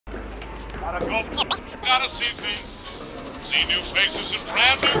Gotta see things. See new faces and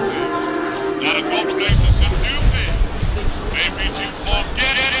brand new things. Gotta go places and do things. Maybe to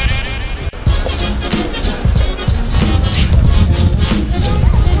forget it.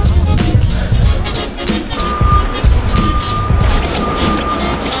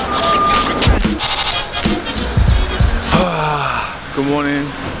 Good morning.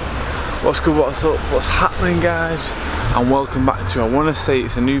 What's good, what's up, what's happening, guys? And welcome back to, I want to say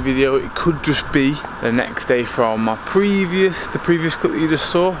it's a new video. It could just be the next day from the previous clip that you just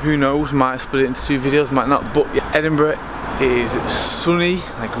saw. Who knows, might split it into two videos, might not. But yeah, Edinburgh is sunny,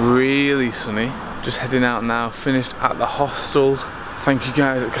 like really sunny. Just heading out now, finished at the hostel. Thank you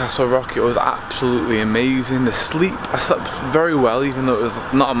guys at Castle Rock, it was absolutely amazing. The sleep, I slept very well, even though it was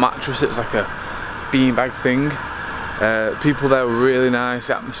not a mattress, it was like a beanbag thing. People there were really nice,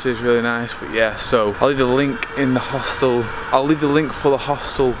 the atmosphere's really nice, but yeah, so I'll leave the link in the hostel. I'll leave the link for the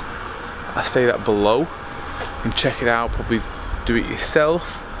hostel I stayed at below. You can check it out, probably do it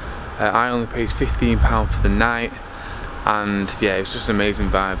yourself. I only paid £15 for the night, and yeah, it's just an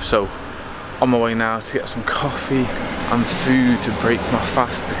amazing vibe. So on my way now to get some coffee and food to break my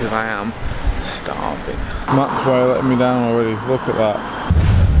fast because I am starving. Matt's way letting me down already, look at that.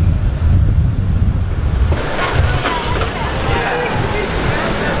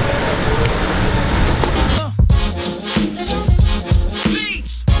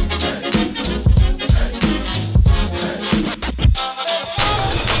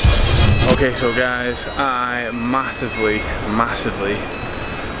 Okay, so guys, I massively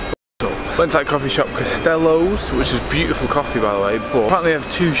went to that coffee shop, Costello's, which is beautiful coffee by the way, but apparently they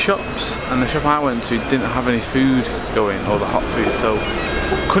have two shops, and the shop I went to didn't have any food going, or the hot food, so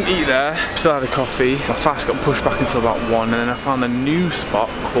couldn't eat there. Still had a coffee. My fast got pushed back until about 1, and then I found a new spot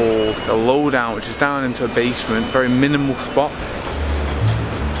called the Lowdown, which is down into a basement, very minimal spot.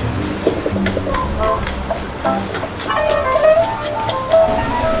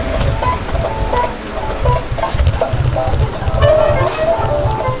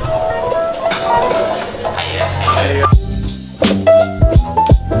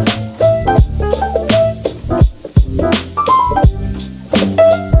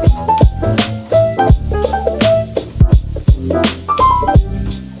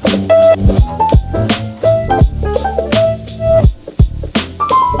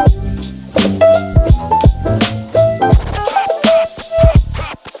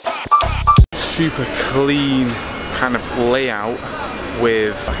 Super clean kind of layout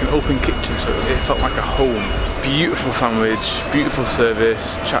with like an open kitchen, so it felt like a home. Beautiful sandwich, beautiful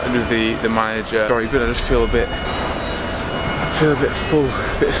service. Chatted with the manager. Very good. I just feel a bit full,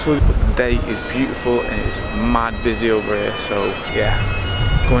 a bit sluggish, but the day is beautiful and it's mad busy over here. So yeah,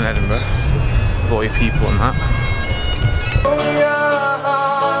 going to Edinburgh with all your people and that.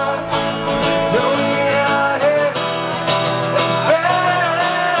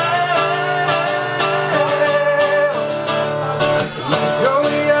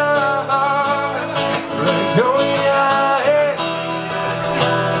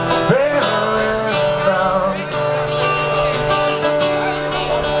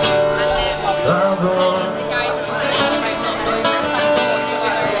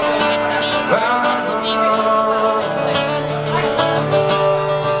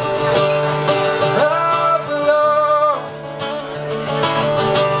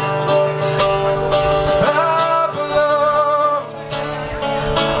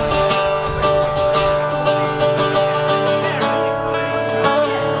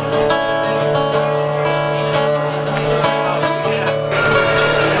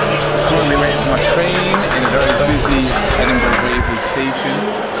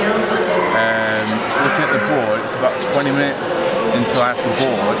 Looking at the board, it's about 20 minutes until I have to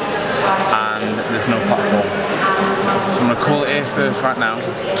board and there's no platform. So I'm going to call it here first right now.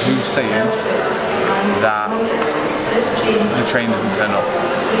 Who's saying that the train doesn't turn up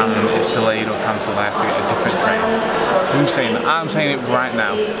and it's delayed or cancelled, I have to get a different train? Who's saying that? I'm saying it right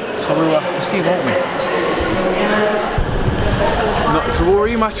now. So we'll have to see, won't we? Not to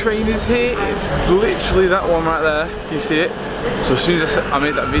worry, my train is here. It's literally that one right there. You see it? So as soon as I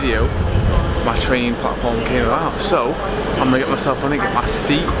made that video, my train platform came out. So I'm gonna get myself on it, get my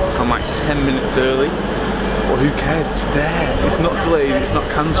seat. I'm like 10 minutes early. But who cares? It's there. It's not delayed, it's not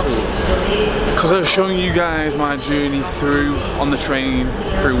cancelled. Because I was showing you guys my journey through on the train,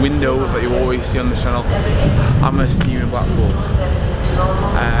 through windows that you always see on the channel. I'm gonna see you in Blackpool.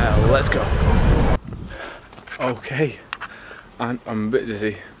 Let's go. Okay. I'm a bit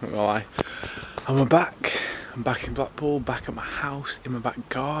dizzy, not gonna lie. And we're back. I'm back in Blackpool, back at my house, in my back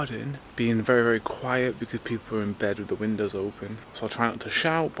garden, being very, very quiet because people are in bed with the windows open. So I'll try not to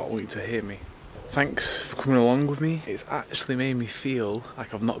shout, but I want you to hear me. Thanks for coming along with me. It's actually made me feel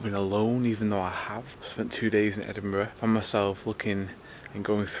like I've not been alone, even though I have. I spent 2 days in Edinburgh. I found myself looking and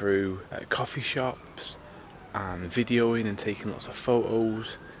going through coffee shops and videoing and taking lots of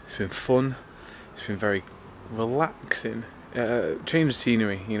photos. It's been fun. It's been very relaxing. Change of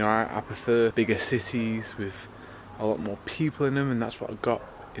scenery, you know, I prefer bigger cities with a lot more people in them, and that's what I got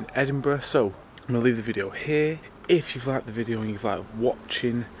in Edinburgh. So I'm gonna leave the video here. If you've liked the video and you've liked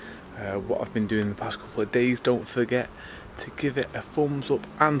watching what I've been doing the past couple of days, don't forget to give it a thumbs up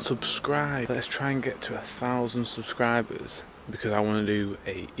and subscribe. Let's try and get to 1,000 subscribers, because I want to do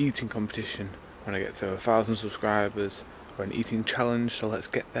a eating competition when I get to 1,000 subscribers, or an eating challenge. So let's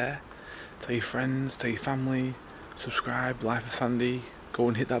get there. Tell your friends, tell your family, subscribe, Life of Sandy, go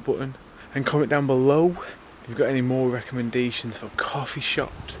and hit that button, and comment down below if you've got any more recommendations for coffee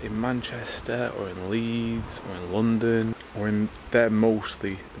shops in Manchester or in Leeds or in London, or in they're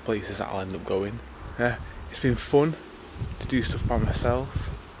mostly the places that I'll end up going. It's been fun to do stuff by myself,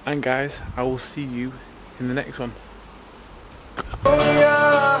 and guys, I will see you in the next one.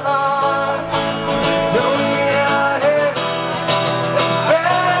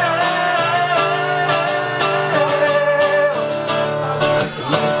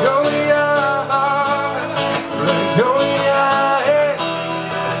 Yo,